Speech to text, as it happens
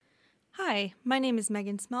Hi, my name is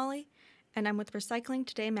Megan Smalley, and I'm with Recycling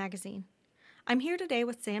Today magazine. I'm here today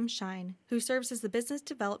with Sam Shine, who serves as the Business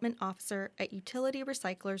Development Officer at Utility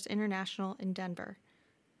Recyclers International in Denver.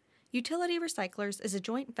 Utility Recyclers is a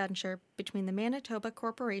joint venture between the Manitoba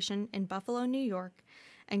Corporation in Buffalo, New York,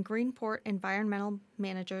 and Greenport Environmental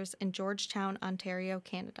Managers in Georgetown, Ontario,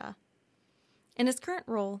 Canada. In his current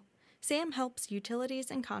role, Sam helps utilities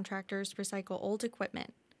and contractors recycle old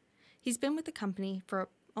equipment. He's been with the company for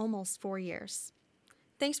almost 4 years.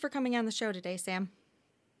 Thanks for coming on the show today, Sam.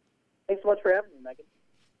 Thanks so much for having me, Megan.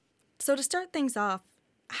 So to start things off,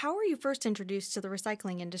 how were you first introduced to the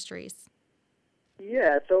recycling industries?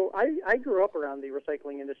 Yeah, so I grew up around the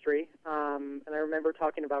recycling industry, and I remember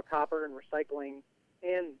talking about copper and recycling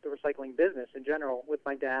and the recycling business in general with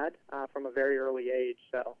my dad from a very early age.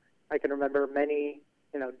 So I can remember many,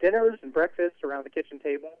 dinners and breakfasts around the kitchen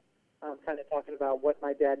table, kind of talking about what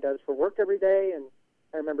my dad does for work every day, and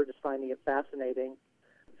I remember just finding it fascinating.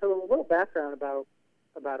 So a little background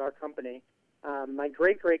about our company. My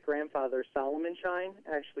great-great-grandfather, Solomon Shine,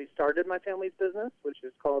 actually started my family's business, which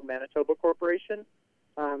is called Manitoba Corporation,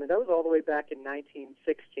 and that was all the way back in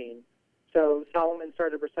 1916. So Solomon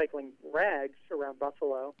started recycling rags around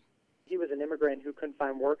Buffalo. He was an immigrant who couldn't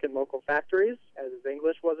find work in local factories, as his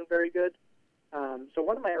English wasn't very good. So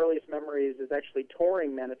one of my earliest memories is actually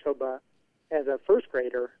touring Manitoba as a first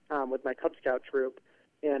grader with my Cub Scout troop,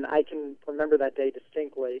 and I can remember that day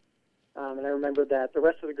distinctly. And I remember that the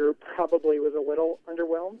rest of the group probably was a little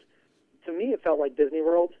underwhelmed. To me, it felt like Disney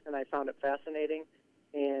World, and I found it fascinating.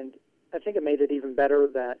 And I think it made it even better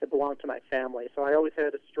that it belonged to my family. So I always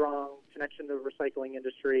had a strong connection to the recycling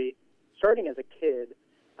industry, starting as a kid,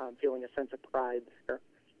 feeling a sense of pride there.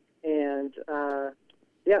 And,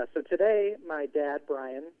 so today, my dad,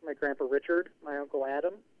 Brian, my grandpa, Richard, my uncle,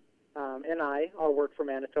 Adam, and I all work for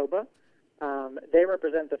Manitoba. They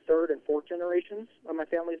represent the third and fourth generations of my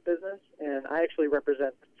family's business, and I actually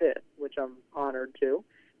represent the fifth, which I'm honored to.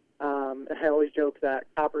 And I always joke that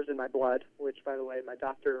copper's in my blood, which, by the way, my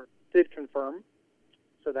doctor did confirm,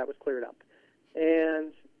 so that was cleared up.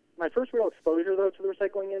 And my first real exposure, though, to the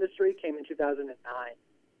recycling industry came in 2009,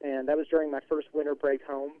 and that was during my first winter break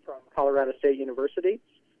home from Colorado State University.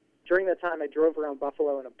 During that time, I drove around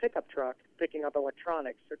Buffalo in a pickup truck, picking up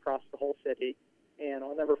electronics across the whole city, and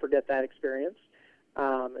I'll never forget that experience.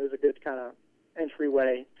 It was a good kind of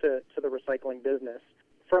entryway to the recycling business.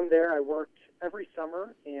 From there, I worked every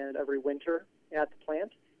summer and every winter at the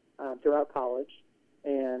plant throughout college,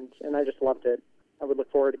 and I just loved it. I would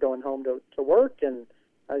look forward to going home to work, and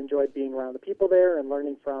I enjoyed being around the people there and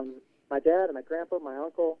learning from my dad and my grandpa, my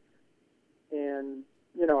uncle. And,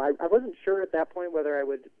 I wasn't sure at that point whether I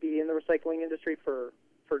would be in the recycling industry for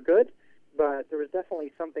good, but there was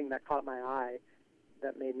definitely something that caught my eye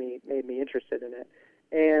that made me interested in it.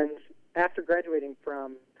 And after graduating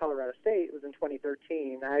from Colorado State, it was in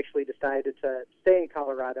 2013, I actually decided to stay in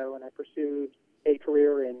Colorado, and I pursued a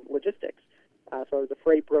career in logistics. So I was a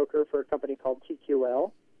freight broker for a company called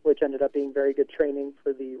TQL, which ended up being very good training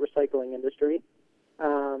for the recycling industry.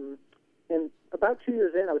 And about 2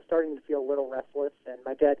 years in, I was starting to feel a little restless, and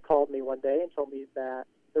my dad called me one day and told me that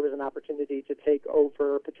there was an opportunity to take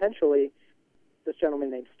over potentially this gentleman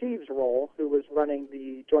named Steve's role, who was running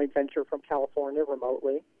the joint venture from California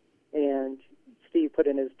remotely. And Steve put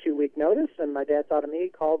in his 2-week notice, and my dad thought of me,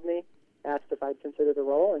 called me, asked if I'd consider the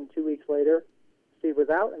role, and 2 weeks later, Steve was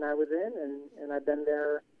out and I was in, and I've been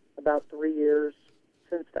there about 3 years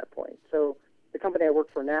since that point. So the company I work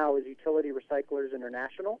for now is Utility Recyclers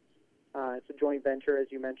International. It's a joint venture, as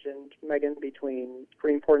you mentioned, Megan, between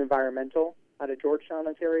Greenport Environmental out of Georgetown,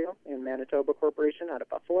 Ontario, and Manitoba Corporation out of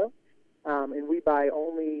Buffalo. And we buy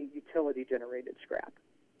only utility-generated scrap.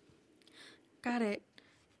 Got it.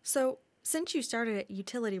 So, since you started at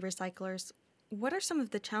Utility Recyclers, what are some of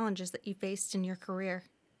the challenges that you faced in your career?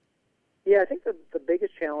 Yeah, I think the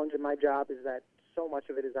biggest challenge in my job is that so much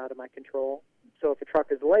of it is out of my control. So if a truck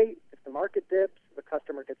is late, if the market dips, if a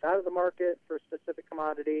customer gets out of the market for a specific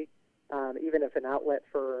commodity, even if an outlet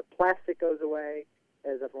for plastic goes away,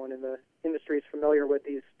 as everyone in the industry is familiar with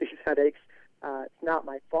these headaches, it's not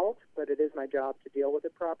my fault, but it is my job to deal with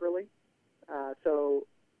it properly. So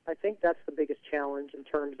I think that's the biggest challenge in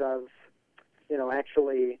terms of,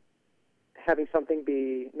 actually having something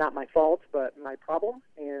be not my fault, but my problem.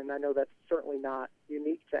 And I know that's certainly not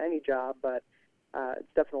unique to any job, but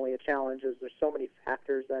it's definitely a challenge as there's so many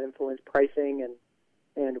factors that influence pricing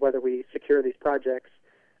and whether we secure these projects.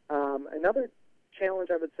 Another challenge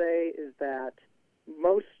I would say is that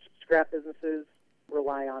most scrap businesses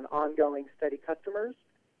rely on ongoing, steady customers.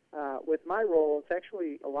 With my role, it's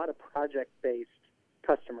actually a lot of project-based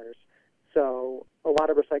customers. So a lot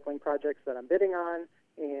of recycling projects that I'm bidding on,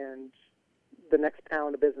 and the next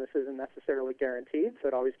pound of business isn't necessarily guaranteed, so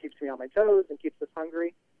it always keeps me on my toes and keeps us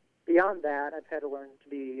hungry. Beyond that, I've had to learn to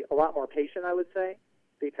be a lot more patient, I would say,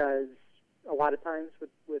 because a lot of times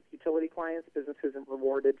with utility clients, business isn't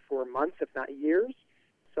rewarded for months, if not years.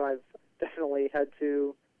 So I've definitely had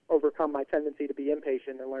to overcome my tendency to be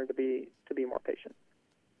impatient and learn to be more patient.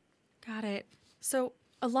 Got it. So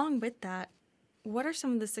along with that, what are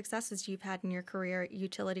some of the successes you've had in your career at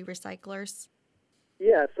Utility Recyclers?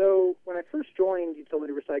 Yeah, so when I first joined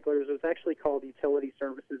Utility Recyclers, it was actually called Utility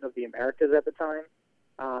Services of the Americas at the time.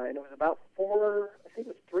 And it was about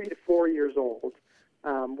 3 to 4 years old.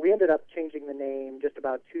 We ended up changing the name just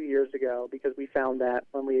about 2 years ago because we found that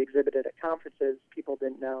when we exhibited at conferences, people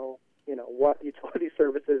didn't know, what utility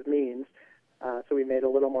services means. So we made it a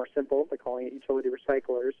little more simple by calling it Utility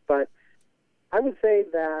Recyclers. But I would say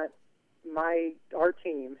that our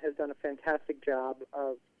team has done a fantastic job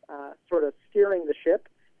of sort of steering the ship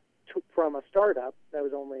from a startup that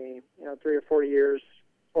was only 3 or 4 years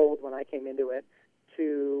old when I came into it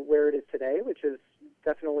to where it is today, which is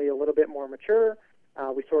definitely a little bit more mature.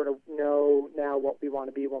 We sort of know now what we want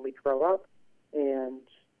to be when we grow up, and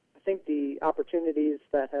I think the opportunities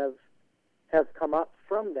that have come up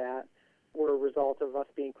from that were a result of us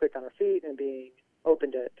being quick on our feet and being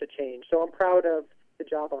open to change. So I'm proud of the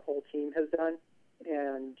job our whole team has done,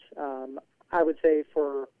 and I would say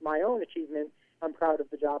for my own achievement, I'm proud of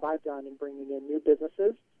the job I've done in bringing in new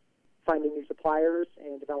businesses, finding new suppliers,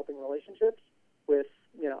 and developing relationships with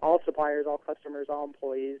all suppliers, all customers, all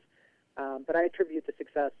employees. But I attribute the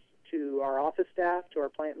success to our office staff, to our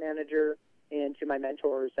plant manager, and to my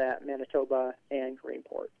mentors at Manitoba and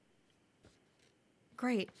Greenport.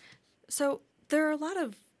 Great. So there are a lot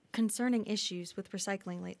of concerning issues with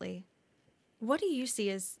recycling lately. What do you see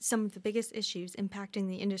as some of the biggest issues impacting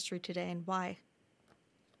the industry today, and why?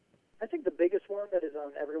 I think the biggest one that is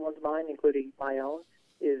on everyone's mind, including my own,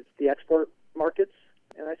 is the export markets.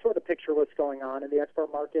 And I sort of picture what's going on in the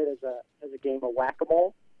export market as a game of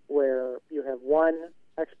whack-a-mole, where you have one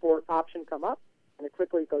export option come up, and it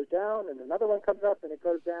quickly goes down, and another one comes up, and it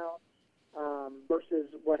goes down, versus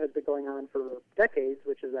what has been going on for decades,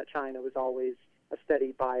 which is that China was always a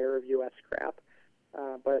steady buyer of U.S. scrap.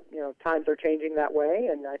 But times are changing that way,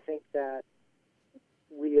 and I think that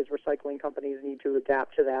we as recycling companies need to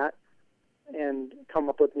adapt to that and come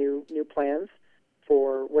up with new plans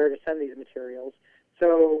for where to send these materials.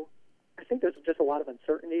 So I think there's just a lot of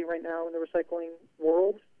uncertainty right now in the recycling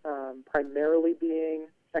world, primarily being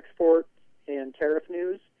export and tariff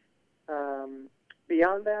news.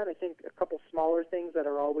 Beyond that, I think a couple smaller things that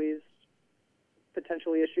are always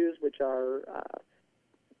potentially issues, which are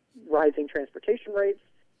rising transportation rates,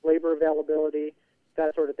 labor availability,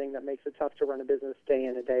 that sort of thing that makes it tough to run a business day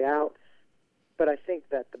in and day out. But I think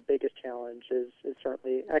that the biggest challenge is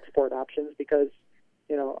certainly export options because,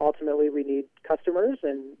 ultimately we need customers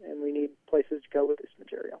and we need places to go with this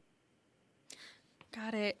material.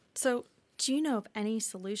 Got it. So do you know of any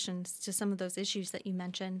solutions to some of those issues that you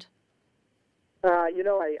mentioned?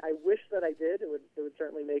 I wish that I did. It would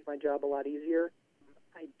certainly make my job a lot easier.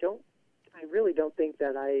 I really don't think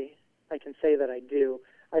that I can say that I do.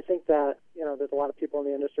 I think that, there's a lot of people in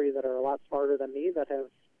the industry that are a lot smarter than me that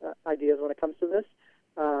have ideas when it comes to this.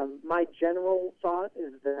 My general thought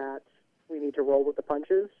is that we need to roll with the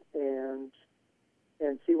punches and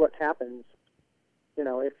see what happens.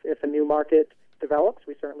 If a new market develops,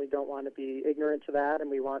 we certainly don't want to be ignorant to that, and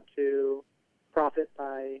we want to profit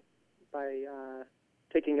by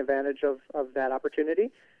taking advantage of that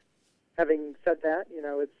opportunity. Having said that,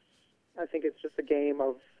 I think it's just a game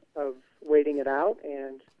of waiting it out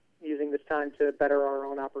and using this time to better our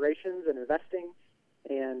own operations and investing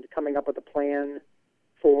and coming up with a plan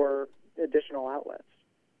for additional outlets.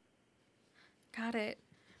 Got it.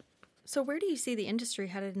 So where do you see the industry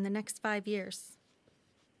headed in the next 5 years?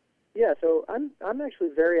 Yeah, so I'm actually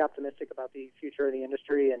very optimistic about the future of the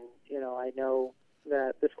industry, and I know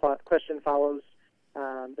that this question follows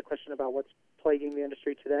the question about what's plaguing the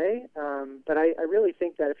industry today. But I really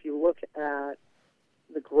think that if you look at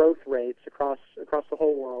the growth rates across the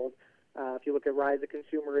whole world, if you look at rise of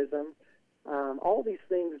consumerism, all these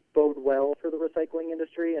things bode well for the recycling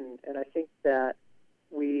industry, and I think that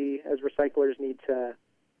we as recyclers need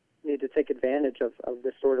to take advantage of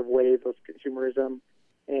this sort of wave of consumerism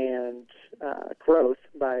and growth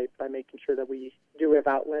by making sure that we do have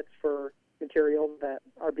outlets for materials that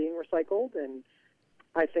are being recycled. And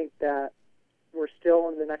I think that we're still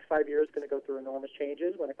in the next 5 years going to go through enormous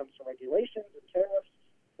changes when it comes to regulations and tariffs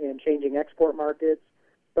and changing export markets.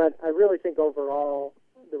 But I really think overall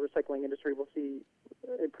the recycling industry will see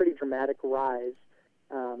a pretty dramatic rise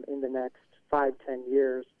in the next 5-10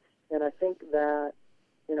 years. And I think that,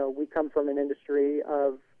 we come from an industry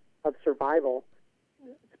of survival.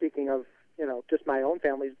 Speaking of, just my own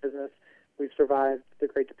family's business, we've survived the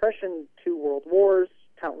Great Depression, 2 world wars,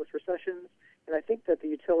 countless recessions. And I think that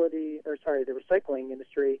the recycling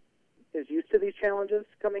industry is used to these challenges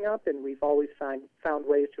coming up, and we've always found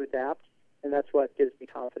ways to adapt. And that's what gives me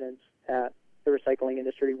confidence that the recycling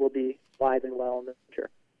industry will be alive and well in the future.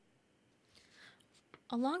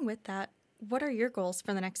 Along with that, what are your goals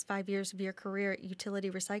for the next 5 years of your career at Utility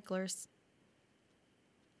Recyclers?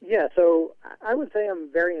 Yeah, so I would say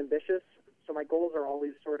I'm very ambitious. So my goals are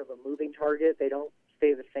always sort of a moving target. They don't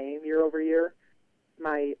stay the same year over year.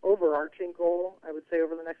 My overarching goal, I would say,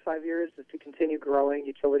 over the next 5 years is to continue growing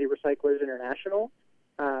Utility Recyclers International,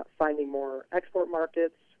 finding more export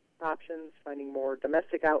markets options, finding more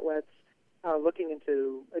domestic outlets, looking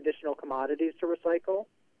into additional commodities to recycle.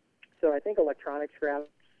 So I think electronic scrap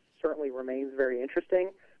certainly remains very interesting.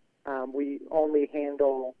 We only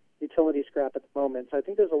handle utility scrap at the moment, so I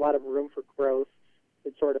think there's a lot of room for growth.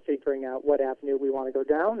 It's sort of figuring out what avenue we want to go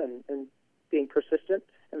down and being persistent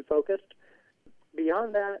and focused.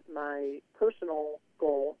 Beyond that, my personal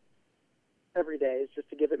goal every day is just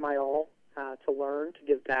to give it my all, to learn, to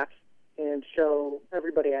give back, and show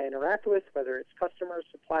everybody I interact with, whether it's customers,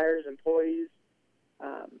 suppliers, employees,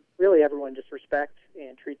 really everyone, just respect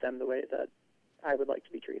and treat them the way that I would like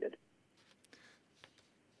to be treated.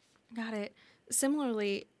 Got it.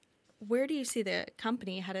 Similarly, where do you see the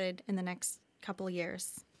company headed in the next couple of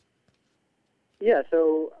years? Yeah,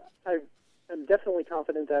 so I'm definitely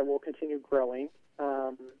confident that we'll continue growing.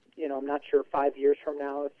 I'm not sure 5 years from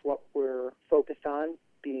now if what we're focused on,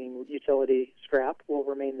 being utility scrap, will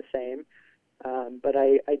remain the same. But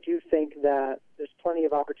I do think that there's plenty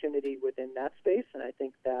of opportunity within that space, and I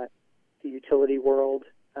think that the utility world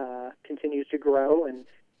continues to grow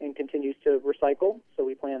and continues to recycle. So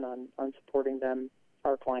we plan on supporting them,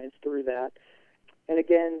 our clients, through that. And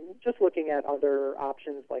again, just looking at other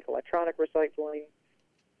options like electronic recycling.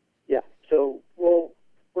 Yeah, so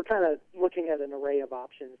we're kind of looking at an array of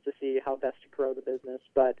options to see how best to grow the business.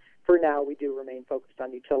 But for now, we do remain focused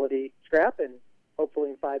on utility scrap, and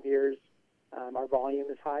hopefully in 5 years, our volume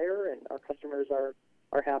is higher and our customers are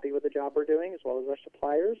happy with the job we're doing, as well as our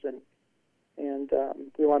suppliers. And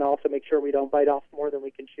we want to also make sure we don't bite off more than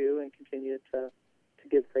we can chew and continue to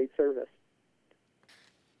give great service.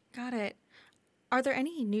 Got it. Are there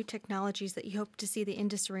any new technologies that you hope to see the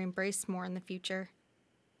industry embrace more in the future?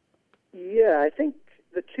 Yeah, I think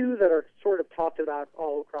the two that are sort of talked about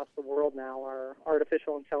all across the world now are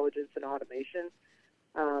artificial intelligence and automation.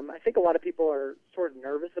 I think a lot of people are sort of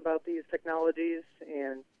nervous about these technologies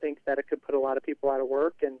and think that it could put a lot of people out of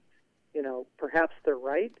work, and perhaps they're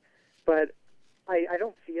right, but I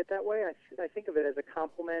don't see it that way. I think of it as a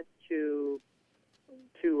complement to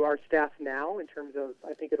our staff now, in terms of,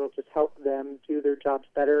 I think it'll just help them do their jobs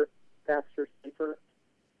better, faster, safer,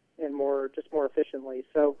 and more efficiently.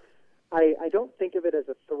 So I don't think of it as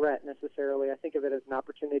a threat necessarily. I think of it as an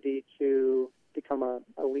opportunity to become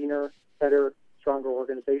a leaner, better, stronger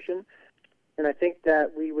organization. And I think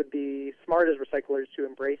that we would be smart as recyclers to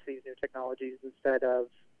embrace these new technologies instead of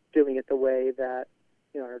doing it the way that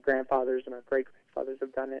our grandfathers and our great-grandfathers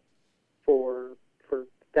have done it for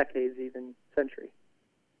decades, even centuries.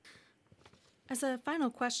 As a final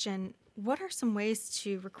question, what are some ways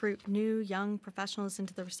to recruit new, young professionals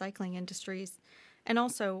into the recycling industries? And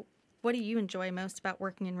also, what do you enjoy most about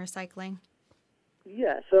working in recycling?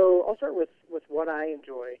 Yeah, so I'll start with what I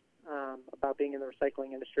enjoy about being in the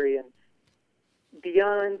recycling industry. And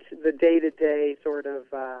beyond the day-to-day sort of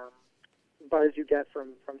buzz you get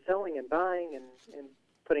from selling and buying and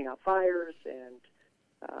putting out fires and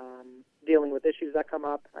dealing with issues that come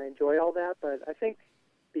up, I enjoy all that. But I think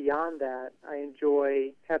beyond that, I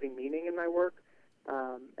enjoy having meaning in my work.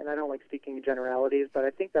 And I don't like speaking in generalities, but I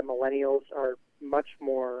think that millennials are much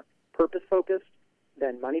more purpose-focused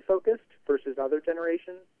than money-focused versus other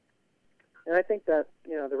generations. And I think that,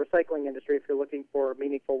 the recycling industry, if you're looking for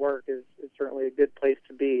meaningful work, is certainly a good place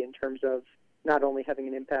to be in terms of not only having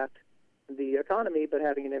an impact on the economy, but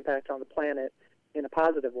having an impact on the planet in a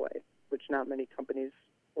positive way, which not many companies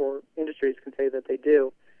or industries can say that they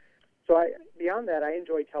do. So beyond that, I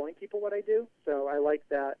enjoy telling people what I do. So I like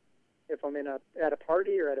that if I'm at a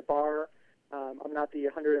party or at a bar, I'm not the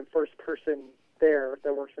 101st person there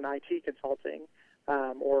that works in IT consulting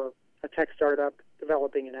or a tech startup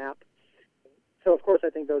developing an app. So, of course, I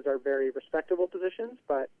think those are very respectable positions,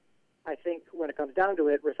 but I think when it comes down to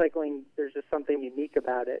it, recycling, there's just something unique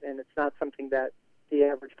about it, and it's not something that the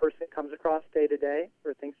average person comes across day to day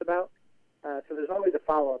or thinks about. So there's always a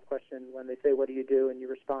follow-up question when they say, what do you do? And you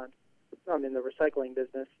respond, I'm in the recycling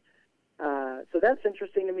business. So that's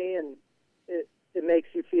interesting to me, and it makes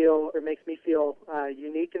you feel, or makes me feel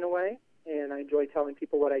unique in a way, and I enjoy telling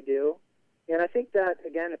people what I do. And I think that,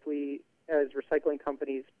 again, if we, as recycling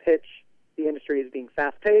companies, pitch the industry as being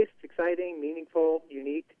fast-paced, exciting, meaningful,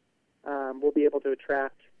 unique, we'll be able to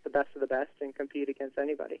attract the best of the best and compete against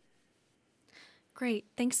anybody. Great.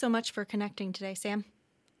 Thanks so much for connecting today, Sam.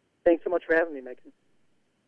 Thanks so much for having me, Megan.